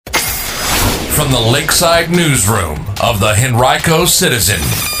from the Lakeside Newsroom of the Henrico Citizen,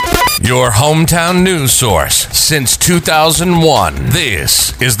 your hometown news source since 2001.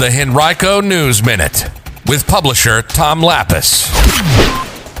 This is the Henrico News Minute with publisher Tom Lapis.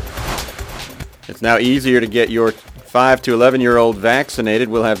 It's now easier to get your 5 to 11-year-old vaccinated.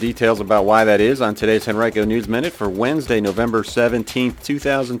 We'll have details about why that is on today's Henrico News Minute for Wednesday, November 17th,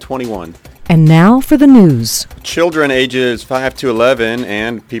 2021. And now for the news. Children ages 5 to 11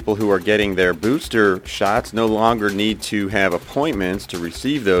 and people who are getting their booster shots no longer need to have appointments to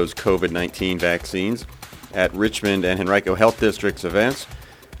receive those COVID-19 vaccines at Richmond and Henrico Health District's events.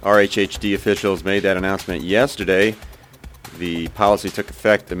 RHHD officials made that announcement yesterday. The policy took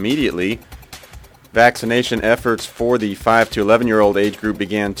effect immediately. Vaccination efforts for the 5 to 11-year-old age group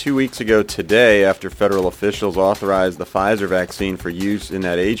began 2 weeks ago today after federal officials authorized the Pfizer vaccine for use in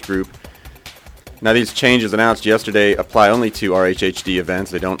that age group. Now, these changes announced yesterday apply only to RHHD events.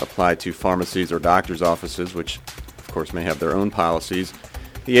 They don't apply to pharmacies or doctors' offices, which, of course, may have their own policies.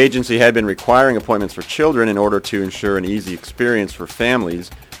 The agency had been requiring appointments for children in order to ensure an easy experience for families.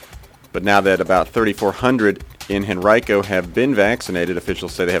 But now that about 3,400 in Henrico have been vaccinated,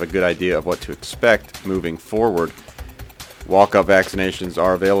 officials say they have a good idea of what to expect moving forward. Walk-up vaccinations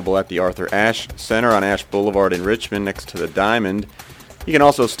are available at the Arthur Ashe Center on Ashe Boulevard in Richmond next to the Diamond. You can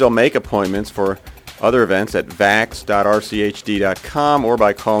also still make appointments for other events at vax.rchd.com or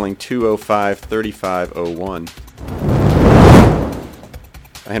by calling 205-3501.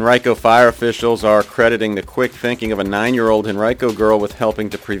 Henrico fire officials are crediting the quick thinking of a 9-year-old Henrico girl with helping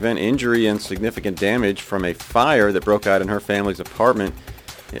to prevent injury and significant damage from a fire that broke out in her family's apartment.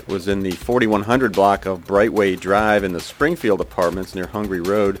 It was in the 4100 block of Brightway Drive in the Springfield Apartments near Hungry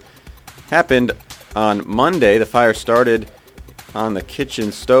Road. Happened on Monday. The fire started on the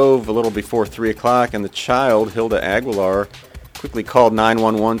kitchen stove a little before 3 o'clock, and the child, Hilda Aguilar, quickly called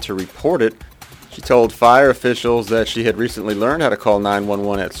 911 to report it. She told fire officials that she had recently learned how to call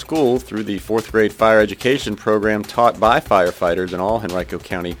 911 at school through the 4th grade fire education program taught by firefighters in all Henrico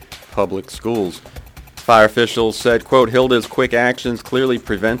County public schools. Fire officials said, quote, Hilda's quick actions clearly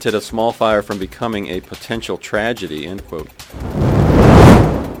prevented a small fire from becoming a potential tragedy, end quote.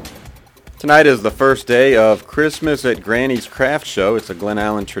 Tonight is the first day of Christmas at Granny's Craft Show. It's a Glen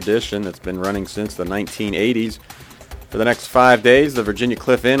Allen tradition that's been running since the 1980s. For the next 5 days, the Virginia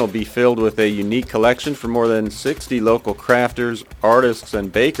Cliff Inn will be filled with a unique collection from more than 60 local crafters, artists,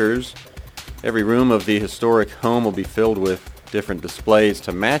 and bakers. Every room of the historic home will be filled with different displays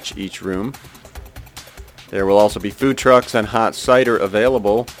to match each room. There will also be food trucks and hot cider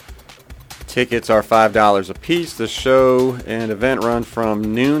available. Tickets are $5 a piece. The show and event run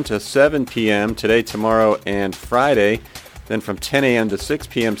from noon to 7 p.m. today, tomorrow, and Friday. Then from 10 a.m. to 6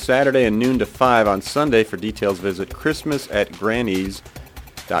 p.m. Saturday and noon to 5 on Sunday. For details, visit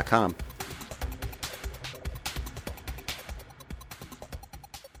christmasatgrannys.com.